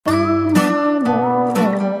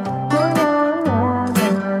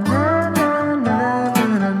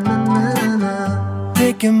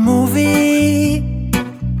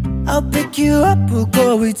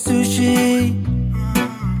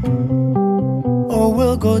or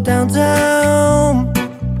we'll go downtown.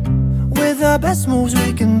 With our best moves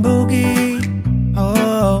we can boogie.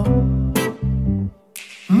 Oh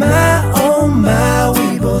my,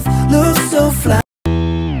 we both look so fly.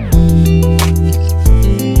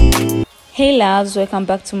 Hey loves, welcome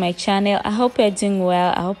back to my channel. I hope you're doing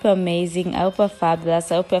well. I hope you're amazing. I hope you're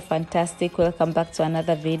fabulous. I hope you're fantastic. Welcome back to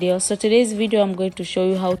another video. So today's video, I'm going to show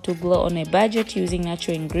you how to glow on a budget using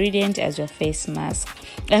natural ingredient as your face mask.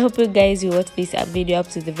 I hope you guys will watch this video up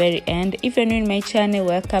to the very end. If you're new in my channel,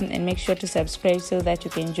 welcome, and make sure to subscribe so that you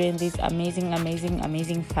can join this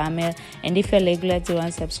amazing family. And if you're a regular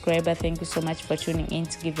Day1 subscriber, thank you so much for tuning in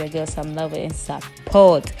to give your girl some love and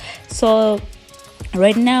support. So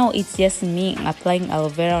right now it's just me applying aloe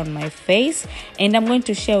vera on my face, and I'm going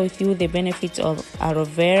to share with you the benefits of aloe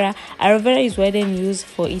vera. Aloe vera is widely used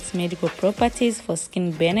for its medical properties for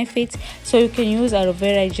skin benefits, so you can use aloe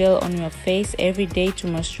vera gel on your face every day to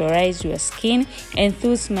moisturize your skin and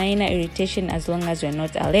soothe minor irritation as long as you're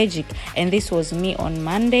not allergic. And this was me on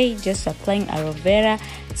Monday, just applying aloe vera.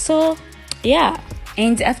 So yeah,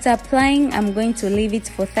 and after applying, I'm going to leave it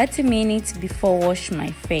for 30 minutes before wash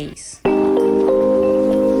my face.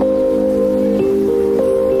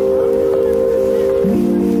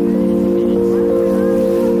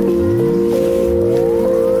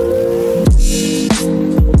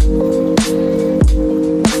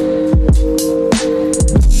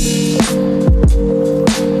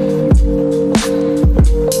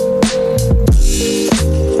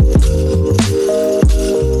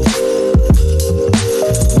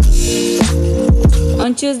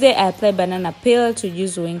 On Tuesday, I applied banana peel to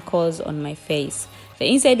reduce wrinkles on my face.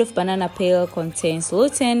 The inside of banana peel contains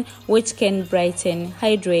lutein, which can brighten,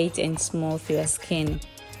 hydrate, and smooth your skin.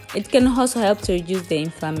 It can also help to reduce the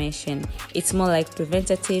inflammation. It's more like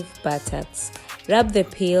preventative buttocks. Rub the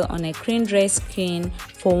peel on a clean dry skin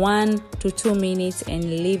for 1 to 2 minutes and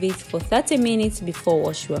leave it for 30 minutes before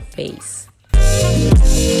wash your face.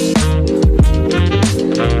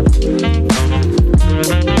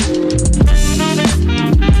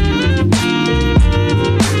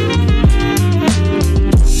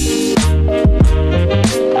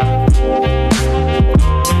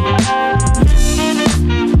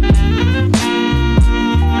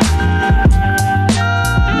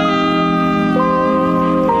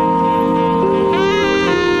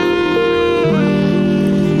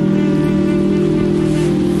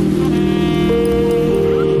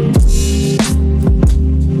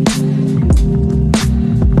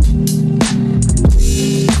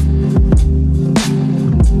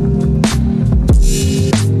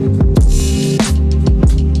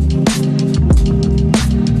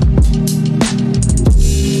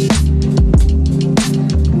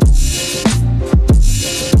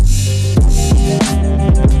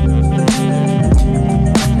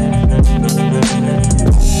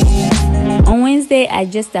 I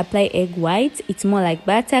just apply egg white. It's more like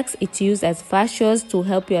buttocks. It's used as facials to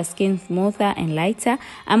help your skin smoother and lighter.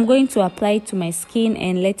 I'm going to apply it to my skin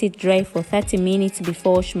and let it dry for 30 minutes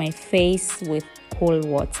before wash my face with cold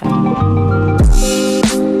water.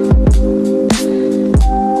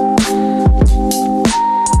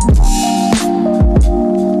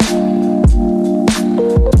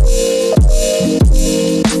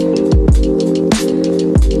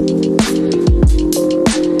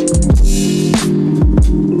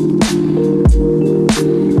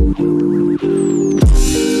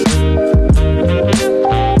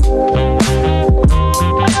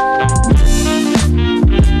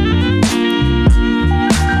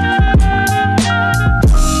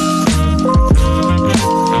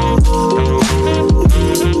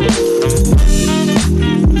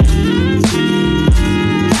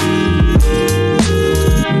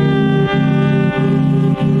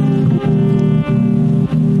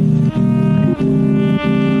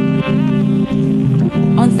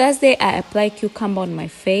 Thursday, I apply cucumber on my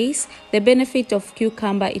face. The benefit of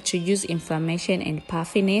cucumber is to reduce inflammation and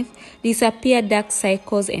puffiness, disappear dark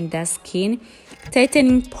cycles and dark skin,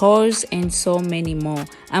 tightening pores, and so many more.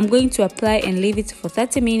 I'm going to apply and leave it for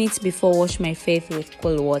 30 minutes before wash my face with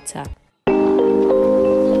cold water.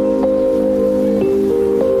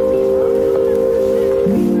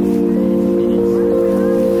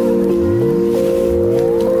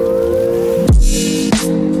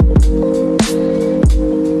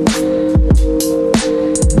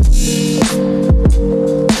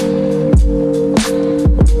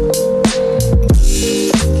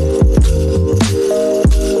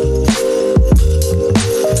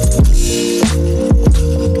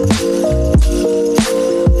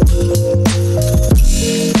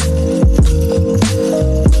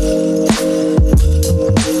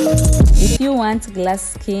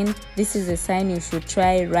 skin, this is a sign you should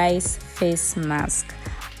try rice face mask.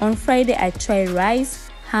 On Friday, I tried rice,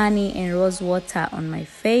 honey and rose water on my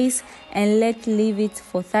face and leave it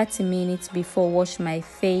for 30 minutes before wash my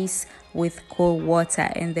face with cold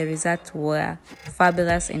water, and the results were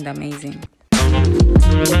fabulous and amazing.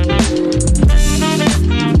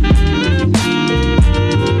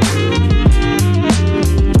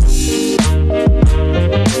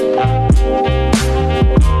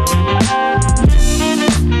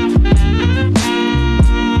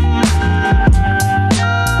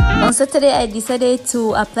 On Saturday, I decided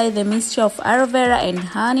to apply the mixture of aloe vera and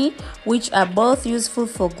honey, which are both useful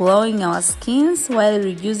for glowing our skins while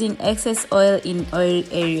reducing excess oil in oil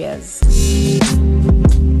areas.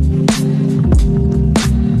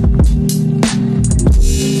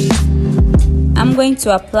 I'm going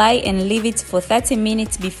to apply and leave it for 30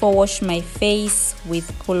 minutes before wash my face with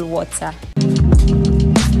cool water.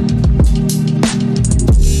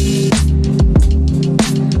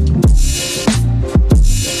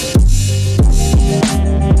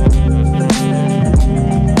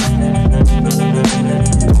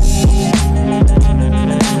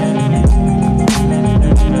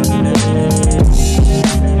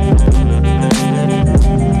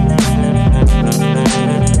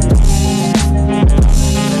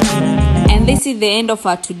 This is the end of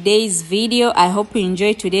our today's video. I hope you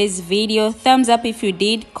enjoyed today's video. Thumbs up if you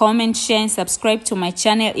did, comment, share and subscribe to my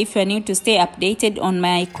channel if you are new to stay updated on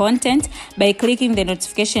my content by clicking the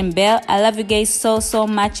notification bell. I love you guys so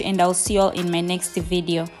much and I'll see you all in my next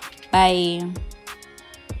video. Bye.